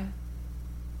listen to.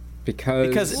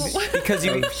 Because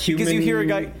you hear a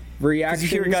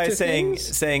guy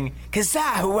saying "'Cause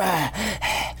I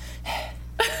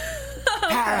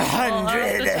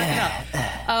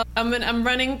I'm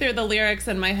running through the lyrics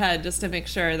in my head just to make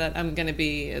sure that I'm gonna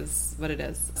be is what it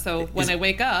is. So when I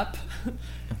wake up,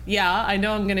 yeah, I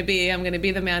know I'm gonna be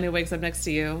the man who wakes up next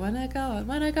to you. When I go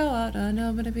out, I know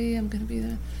I'm gonna be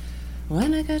there.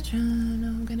 When I get drunk, I know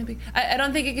I'm gonna be. I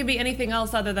don't think it could be anything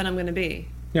else other than I'm gonna be.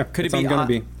 Yeah, could it be? I'm gonna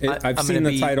be. I've seen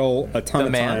the title a ton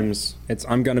of times. It's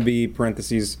I'm gonna be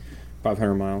parentheses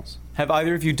 500 miles. Have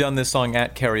either of you done this song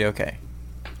at karaoke?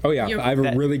 Oh yeah, I have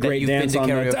a really great dance on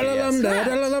that.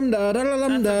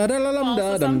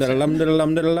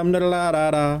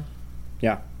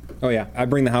 Yeah. Oh yeah, I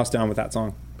bring the house down with that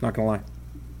song. Not gonna lie.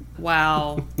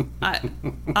 Wow.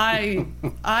 I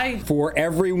For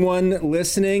everyone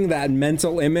listening, that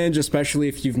mental image, especially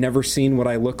if you've never seen what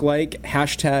I look like,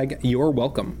 hashtag you're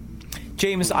welcome.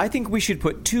 James, I think we should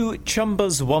put 2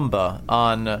 Chumbas Wumba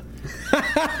on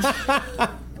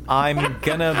I'm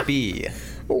gonna be.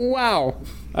 Wow.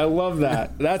 I love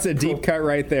that. That's a deep cut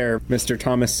right there, Mr.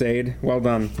 Thomas Sade. Well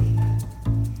done.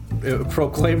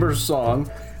 Proclaimers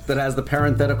song that has the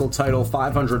parenthetical title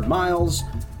 500 Miles.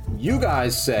 You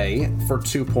guys say, for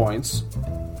 2 points,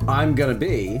 I'm gonna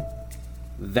be.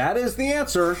 That is the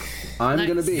answer. I'm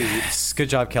gonna be. Yes. Good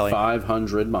job, Kelly.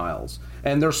 500 miles.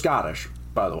 And they're Scottish,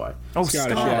 by the way. Oh,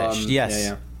 Scottish. Yes.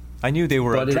 Yeah. I knew they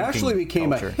were. But it actually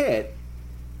became a hit.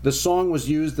 The song was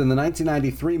used in the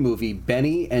 1993 movie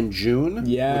Benny and June,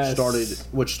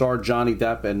 which starred Johnny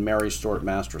Depp and Mary Stuart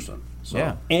Masterson. So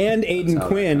yeah, and Aidan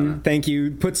Quinn. Thank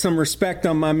you. Put some respect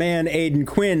on my man, Aidan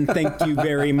Quinn. Thank you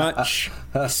very much.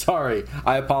 Sorry,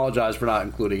 I apologize for not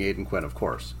including Aidan Quinn, of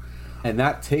course. And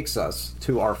that takes us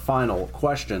to our final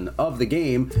question of the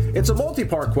game. It's a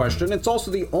multi-part question. It's also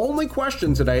the only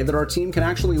question today that our team can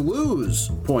actually lose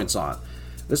points on.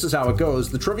 This is how it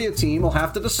goes. The trivia team will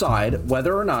have to decide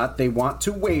whether or not they want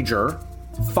to wager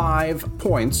 5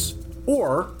 points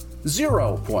or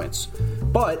 0 points.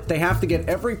 But they have to get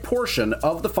every portion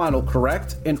of the final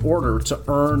correct in order to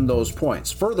earn those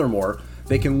points. Furthermore,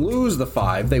 they can lose the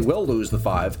 5, they will lose the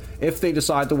 5, if they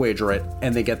decide to wager it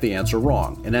and they get the answer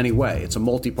wrong in any way. It's a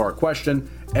multi-part question.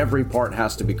 Every part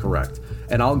has to be correct.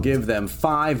 And I'll give them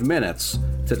 5 minutes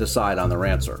to decide on their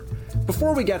answer.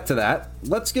 Before we get to that,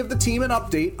 let's give the team an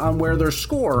update on where their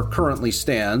score currently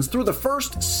stands through the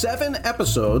first 7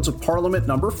 episodes of Parliament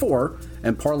number 4,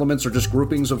 and Parliaments are just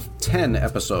groupings of 10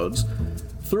 episodes.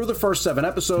 Through the first 7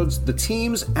 episodes, the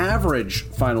team's average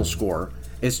final score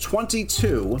is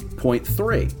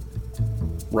 22.3.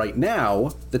 Right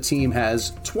now, the team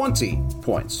has 20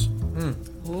 points.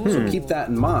 So keep that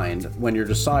in mind when you're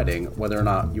deciding whether or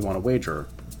not you want to wager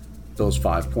those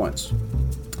 5 points.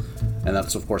 And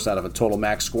that's, of course, out of a total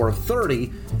max score of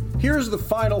 30. Here's the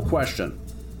final question.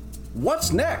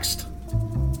 What's next?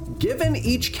 Given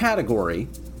each category,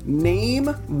 name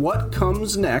what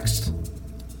comes next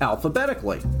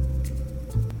alphabetically.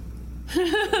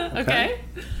 Okay.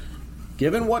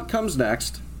 Given what comes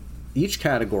next, each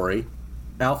category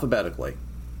alphabetically.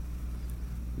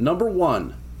 Number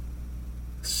 1,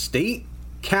 state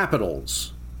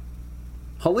capitals.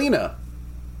 Helena.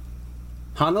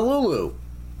 Honolulu.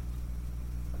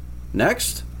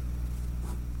 Next,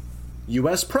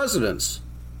 U.S. presidents.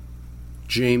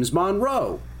 James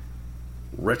Monroe.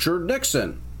 Richard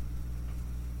Nixon.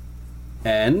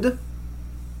 And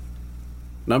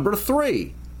number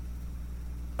 3,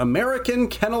 American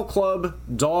Kennel Club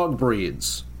dog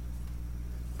breeds.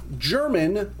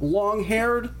 German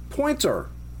long-haired pointer.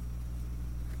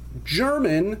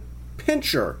 German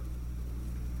pinscher.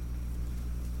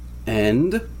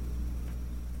 And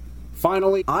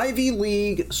finally, Ivy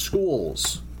League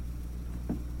schools.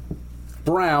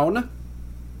 Brown,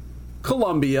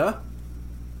 Columbia,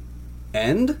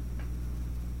 and...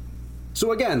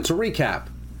 So again, to recap,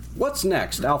 what's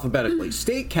next alphabetically?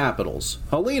 State capitals.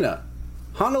 Helena,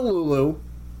 Honolulu,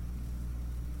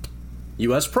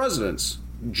 U.S. presidents.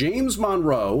 James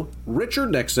Monroe,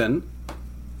 Richard Nixon,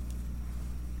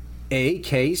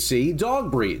 AKC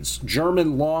dog breeds.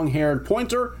 German long-haired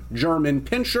pointer, German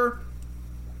pinscher.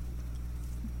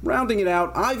 Rounding it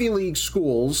out, Ivy League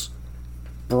schools,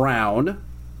 Brown,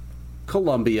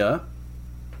 Columbia.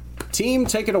 Team,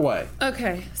 take it away.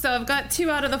 Okay, so I've got 2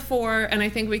 out of the 4, and I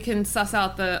think we can suss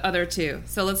out the other 2.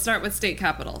 So let's start with state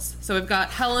capitals. So we've got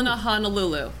Helena,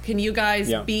 Honolulu. Can you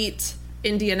guys beat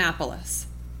Indianapolis?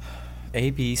 A,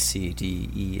 B, C, D,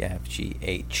 E, F, G,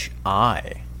 H,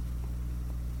 I.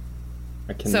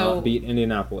 I cannot beat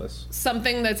Indianapolis.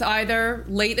 Something that's either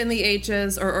late in the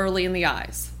H's or early in the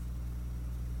I's.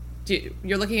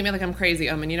 You're looking at me like I'm crazy,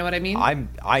 Omen. You know what I mean?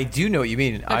 I do know what you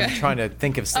mean. Okay. I'm trying to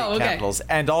think of state capitals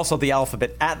and also the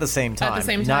alphabet at the same time. At the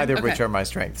same time? Neither of which are my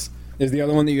strengths. Is the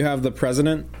other one that you have the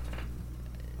president?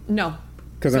 No.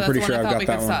 Because I'm pretty sure I've got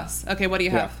that one. Suss. Okay, what do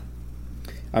you have?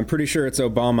 I'm pretty sure it's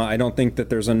Obama. I don't think that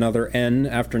there's another N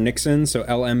after Nixon, so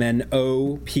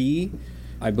LMNOP.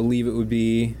 I believe it would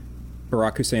be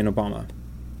Barack Hussein Obama.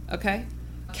 Okay.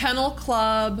 Kennel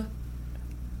Club.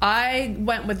 I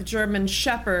went with German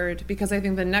Shepherd because I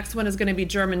think the next one is going to be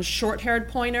German Short-Haired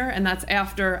Pointer, and that's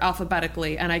after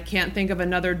alphabetically. And I can't think of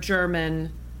another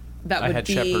German that would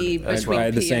be between I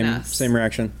had the P and S. same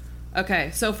reaction.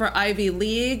 Okay, so for Ivy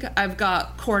League, I've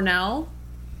got Cornell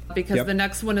because the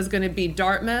next one is going to be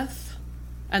Dartmouth,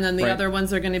 and then the other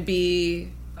ones are going to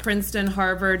be Princeton,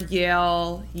 Harvard,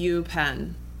 Yale,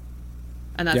 UPenn,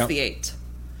 and that's the 8.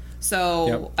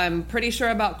 So I'm pretty sure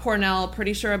about Cornell,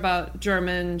 pretty sure about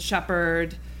German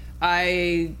Shepherd.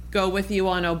 I go with you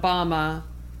on Obama.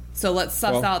 So let's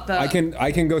suss out the... I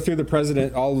can go through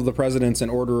all of the presidents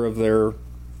in order of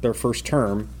their first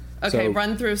term. Okay,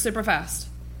 run through super fast.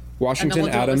 Washington,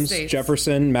 Adams,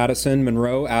 Jefferson, Madison,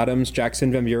 Monroe, Adams,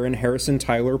 Jackson, Van Buren, Harrison,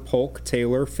 Tyler, Polk,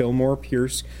 Taylor, Fillmore,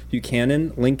 Pierce,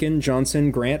 Buchanan, Lincoln, Johnson,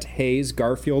 Grant, Hayes,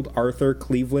 Garfield, Arthur,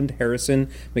 Cleveland,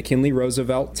 Harrison, McKinley,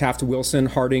 Roosevelt, Taft, Wilson,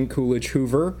 Harding, Coolidge,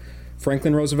 Hoover,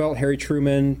 Franklin Roosevelt, Harry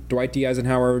Truman, Dwight D.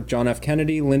 Eisenhower, John F.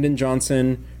 Kennedy, Lyndon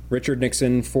Johnson, Richard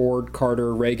Nixon, Ford,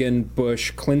 Carter, Reagan, Bush,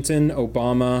 Clinton,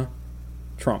 Obama,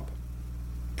 Trump.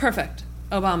 Perfect.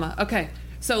 Obama. Okay.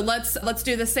 So let's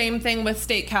do the same thing with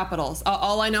state capitals.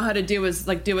 All I know how to do is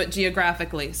do it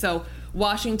geographically. So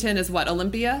Washington is what?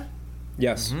 Olympia?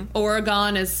 Yes. Mm-hmm.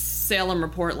 Oregon is Salem or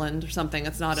Portland or something.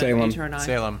 It's not Salem. an H or an I.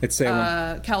 Salem. It's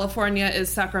Salem. California is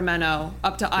Sacramento.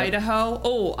 Up to Idaho.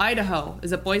 Oh, Idaho.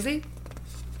 Is it Boise?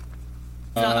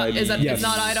 Yes. It's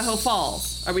not Idaho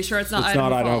Falls. Are we sure it's not Idaho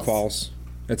Falls? It's not Idaho Falls.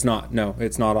 It's not. No,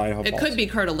 it's not Idaho Falls. It could be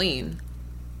Coeur d'Alene.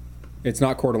 It's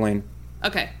not Coeur d'Alene.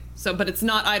 Okay. So, but it's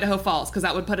not Idaho Falls, because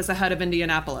that would put us ahead of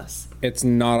Indianapolis. It's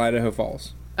not Idaho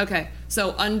Falls. Okay.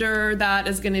 So under that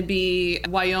is going to be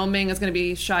Wyoming, is going to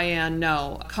be Cheyenne.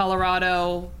 No.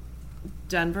 Colorado,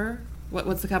 Denver?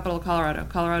 What's the capital of Colorado?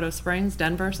 Colorado Springs?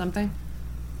 Denver? Something?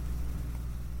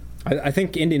 I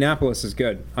think Indianapolis is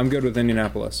good. I'm good with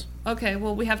Indianapolis. Okay.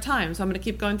 Well, we have time, so I'm going to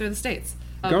keep going through the states.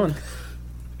 Go on.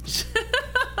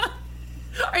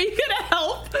 Are you going to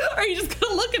help? Or are you just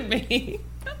going to look at me?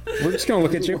 We're just going to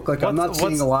look at you. Look like I'm not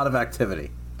seeing a lot of activity.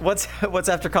 What's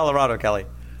after Colorado, Kelly?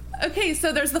 Okay,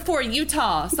 so there's the 4.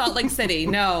 Utah, Salt Lake City,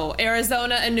 no.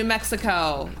 Arizona and New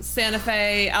Mexico. Santa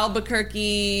Fe,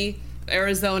 Albuquerque,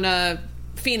 Arizona,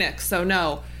 Phoenix, so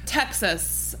no.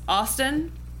 Texas,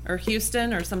 Austin or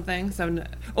Houston or something, so no.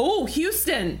 Oh,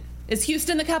 Houston. Is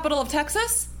Houston the capital of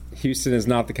Texas? Houston is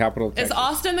not the capital of Texas. Is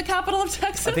Austin the capital of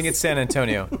Texas? I think it's San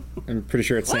Antonio. I'm pretty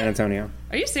sure it's San Antonio.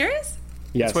 Are you serious?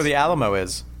 Yes. That's where the Alamo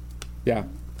is. Yeah.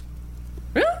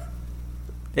 Really?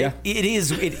 Yeah. It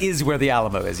is where the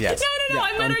Alamo is, yes. No,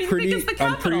 I meant, you think it's the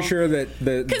capital? I'm pretty sure that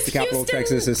the capital of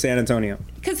Texas is San Antonio.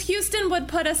 Because Houston would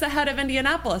put us ahead of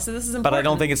Indianapolis, so this is important. But I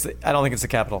don't think it's the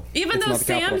capital. Even though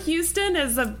Sam Houston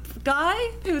is a guy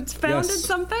who founded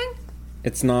something?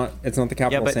 It's not the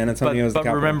capital. San Antonio is the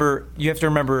capital. But remember, you have to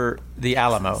remember the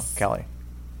Alamo, Kelly.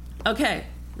 Okay.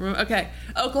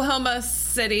 Oklahoma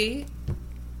City,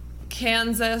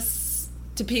 Kansas,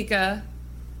 Topeka,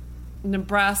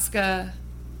 Nebraska,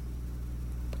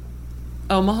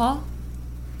 Omaha?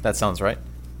 That sounds right.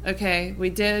 Okay, we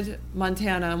did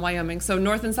Montana and Wyoming. So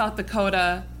North and South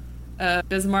Dakota,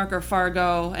 Bismarck or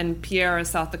Fargo, and Pierre is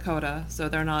South Dakota. So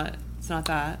it's not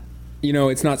that.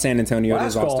 It's not San Antonio, it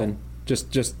is Austin.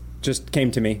 Just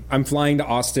came to me. I'm flying to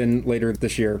Austin later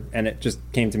this year, and it just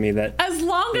came to me that... As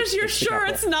long as you're sure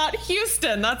it's not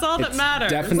Houston, that's all that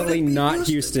matters. Definitely not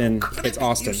Houston, it's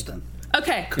Austin.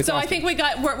 Okay, so I think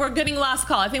we're getting last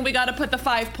call. I think we got to put the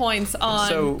 5 points on.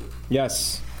 So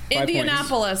yes,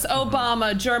 Indianapolis,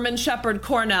 Obama, German Shepherd,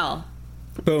 Cornell.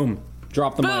 Boom,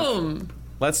 drop the mic. Boom.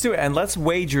 Let's do it, and let's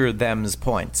wager them's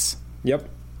points. Yep.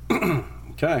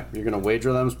 Okay, you're gonna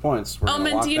wager them's points.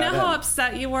 And do you know how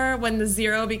upset you were when the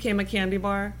 0 became a candy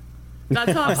bar?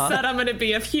 That's how upset I'm gonna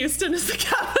be if Houston is the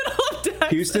capital of Texas.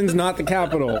 Houston's not the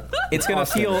capital. It's going to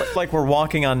feel like we're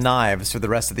walking on knives for the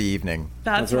rest of the evening.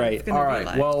 That's right. It's all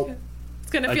right. Well,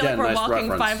 it's going to feel like we're walking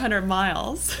 500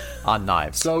 miles on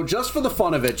knives. So just for the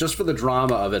fun of it, just for the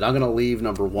drama of it, I'm going to leave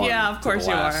number 1. Yeah, of course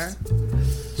you are.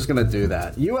 Just going to do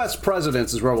that. U.S.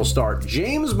 presidents is where we'll start.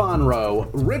 James Monroe,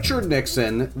 Richard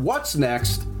Nixon. What's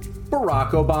next?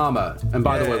 Barack Obama. And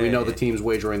by the way, we know the team's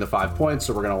wagering the 5 points,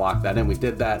 so we're going to lock that in. We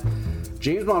did that.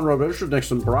 James Monroe, Richard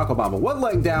Nixon, Barack Obama. 1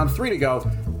 leg down, 3 to go.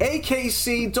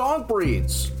 AKC dog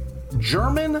breeds.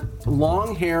 German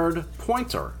long-haired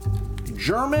pointer.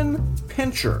 German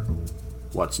pinscher.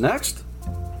 What's next?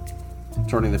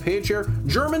 Turning the page here.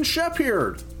 German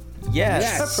Shepherd.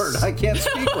 Yes. Shepherd. I can't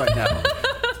speak right now.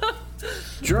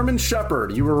 German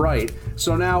Shepherd. You were right.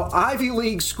 So now Ivy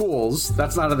League schools.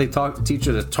 That's not how they teach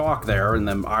you to talk there in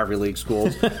them Ivy League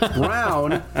schools.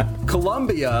 Brown,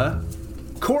 Columbia,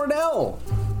 Cornell.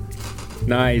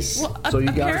 Nice. Well, so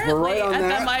you guys were right on that.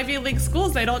 At them Ivy League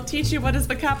schools, they don't teach you what is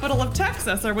the capital of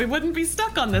Texas, or we wouldn't be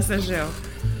stuck on this issue.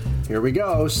 Here we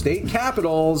go. State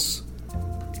capitals.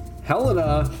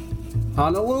 Helena,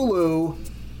 Honolulu,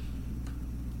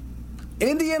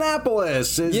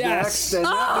 Indianapolis is next, and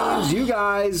that means you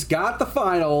guys got the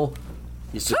final.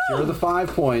 You secure the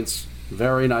 5 points.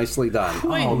 Very nicely done.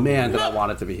 Wait, oh man, did I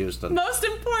want it to be Houston. Most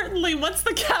importantly, what's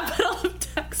the capital of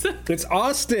Texas? It's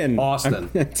Austin. Austin.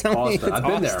 Austin. I've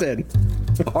been there.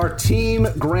 Our team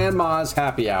Grandma's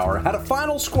Happy Hour had a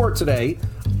final score today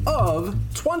of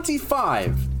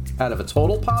 25 out of a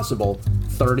total possible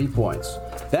 30 points.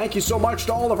 Thank you so much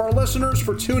to all of our listeners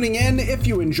for tuning in. If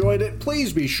you enjoyed it,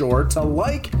 please be sure to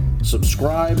like,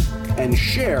 subscribe, and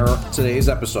share today's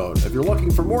episode. If you're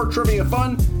looking for more trivia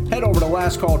fun, head over to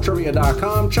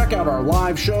lastcalltrivia.com. Check out our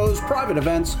live shows, private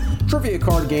events, trivia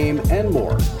card game, and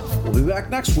more. We'll be back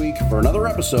next week for another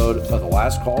episode of the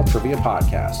Last Call Trivia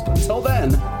Podcast. Until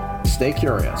then, stay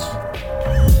curious.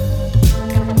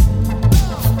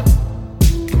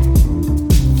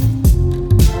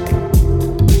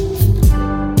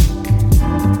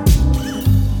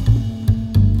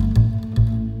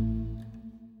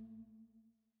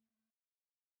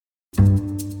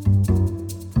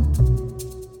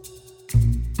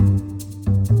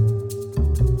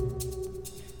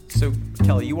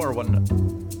 Kelly, you are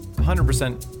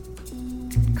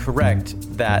 100% correct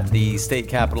that the state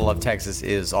capital of Texas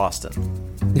is Austin.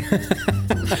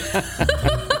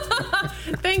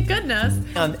 Thank goodness.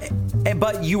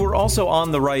 But you were also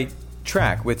on the right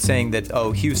track with saying that,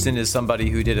 Houston is somebody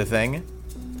who did a thing.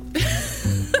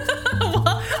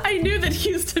 Well, I knew that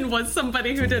Houston was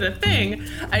somebody who did a thing.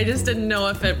 I just didn't know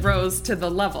if it rose to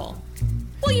the level.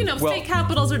 Well, state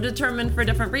capitals are determined for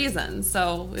different reasons,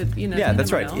 so, Yeah,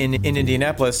 that's right. In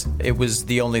Indianapolis, it was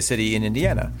the only city in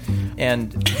Indiana.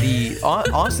 And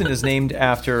Austin is named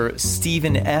after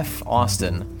Stephen F.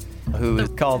 Austin, who is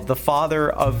called the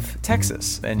father of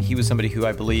Texas. And he was somebody who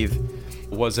I believe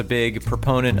was a big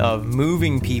proponent of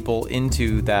moving people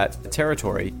into that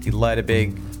territory. He led a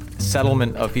big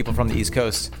settlement of people from the East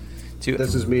Coast.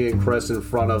 This is me and Chris in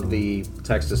front of the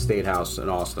Texas State House in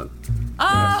Austin.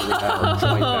 Oh! We had our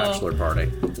joint bachelor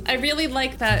party. I really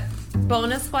like that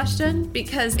bonus question,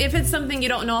 because if it's something you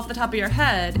don't know off the top of your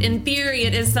head, in theory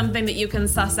it is something that you can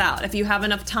suss out if you have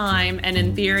enough time, and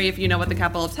in theory if you know what the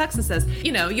capital of Texas is,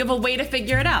 you have a way to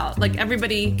figure it out. Like,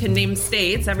 everybody can name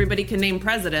states, everybody can name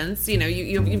presidents,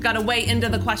 you've got a way into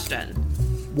the question.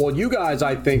 Well, you guys,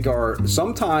 I think, are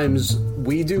sometimes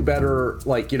we do better,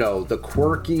 like, the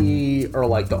quirky or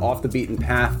like the off the beaten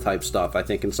path type stuff, I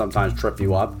think, can sometimes trip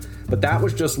you up. But that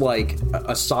was just like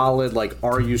a solid, like,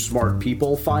 are you smart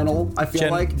people final, I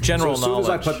feel like. General knowledge. So as soon as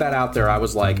I put that out there, I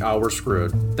was like, oh, we're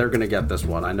screwed. They're going to get this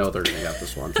one. I know they're going to get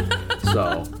this one.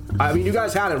 So, I mean, you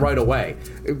guys had it right away.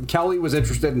 Kelly was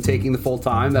interested in taking the full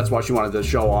time. That's why she wanted to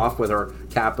show off with her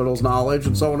capitals knowledge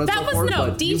and so on and so forth.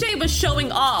 DJ was showing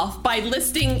off by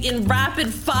listing in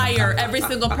rapid fire every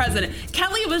single president.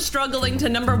 Kelly was struggling to,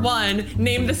 number one,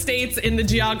 name the states in the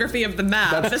geography of the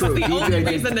map. That's true. Is the only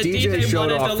reason that DJ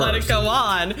wanted to let it go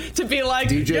on, to be like,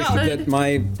 that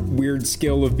my weird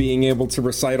skill of being able to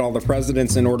recite all the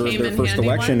presidents in order of their first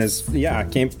election was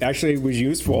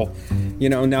useful.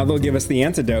 Now they'll give us the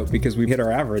antidote because we hit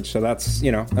our average. So that's,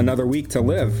 another week to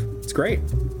live. It's great.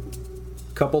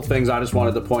 Couple things I just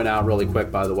wanted to point out really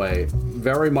quick, by the way.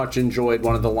 Very much enjoyed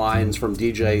one of the lines from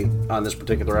DJ on this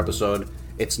particular episode.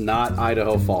 It's not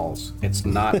Idaho Falls. It's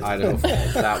not Idaho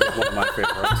Falls. That was one of my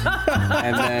favorites.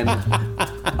 And then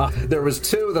there was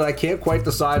two that I can't quite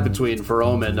decide between for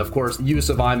Omen. Of course, use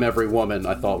of I'm Every Woman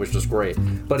I thought was just great.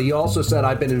 But he also said,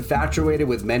 I've been infatuated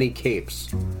with many capes.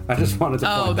 I just wanted to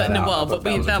point that out. Well, but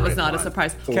that was not a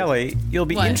surprise. Kelly, you'll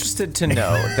be interested to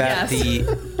know that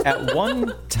at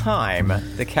one time,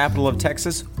 the capital of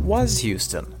Texas was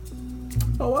Houston.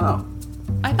 Oh, wow.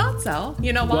 I thought so.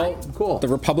 You know why? Well, cool. The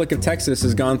Republic of Texas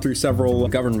has gone through several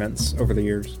governments over the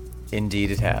years.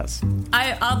 Indeed it has.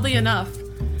 Oddly enough,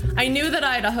 I knew that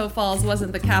Idaho Falls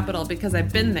wasn't the capital because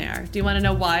I've been there. Do you want to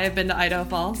know why I've been to Idaho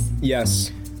Falls?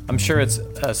 Yes. I'm sure it's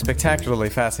a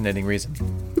spectacularly fascinating reason.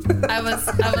 I was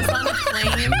on a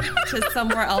plane to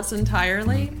somewhere else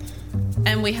entirely,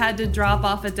 and we had to drop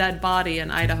off a dead body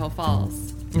in Idaho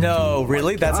Falls. No,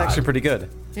 really? That's actually pretty good.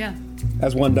 Yeah.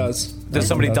 As one does. Does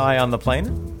somebody die on the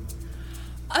plane?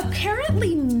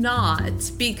 Apparently not,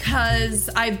 because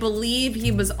I believe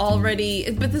he was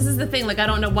already... But this is the thing, I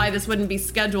don't know why this wouldn't be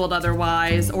scheduled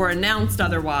otherwise or announced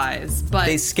otherwise, but...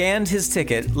 They scanned his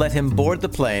ticket, let him board the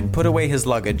plane, put away his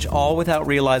luggage, all without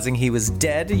realizing he was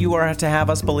dead, you are to have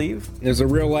us believe? There's a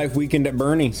real-life Weekend at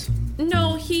Bernie's.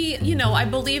 No, I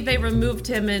believe they removed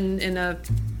him in a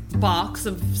box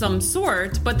of some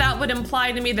sort, but that would imply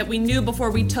to me that we knew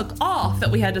before we took off that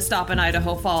we had to stop in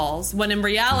Idaho Falls, when in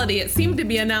reality it seemed to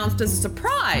be announced as a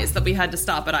surprise that we had to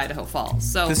stop at Idaho Falls.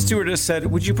 So the stewardess said,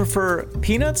 would you prefer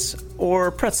peanuts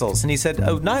or pretzels? And he said,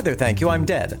 oh, neither, thank you, I'm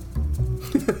dead.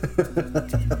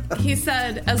 He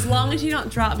said, as long as you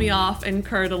don't drop me off in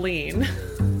Coeur d'Alene.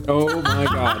 Oh my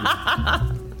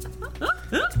God.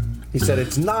 He said,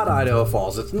 it's not Idaho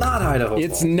Falls. It's not Idaho Falls.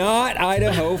 It's not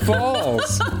Idaho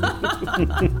Falls.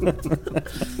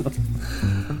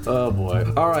 Oh,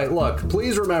 boy. All right, look,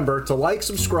 please remember to like,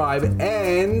 subscribe,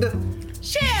 and...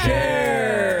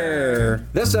 Share!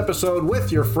 This episode with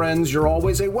your friends. You're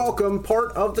always a welcome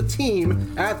part of the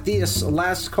team at this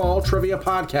Last Call Trivia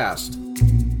Podcast.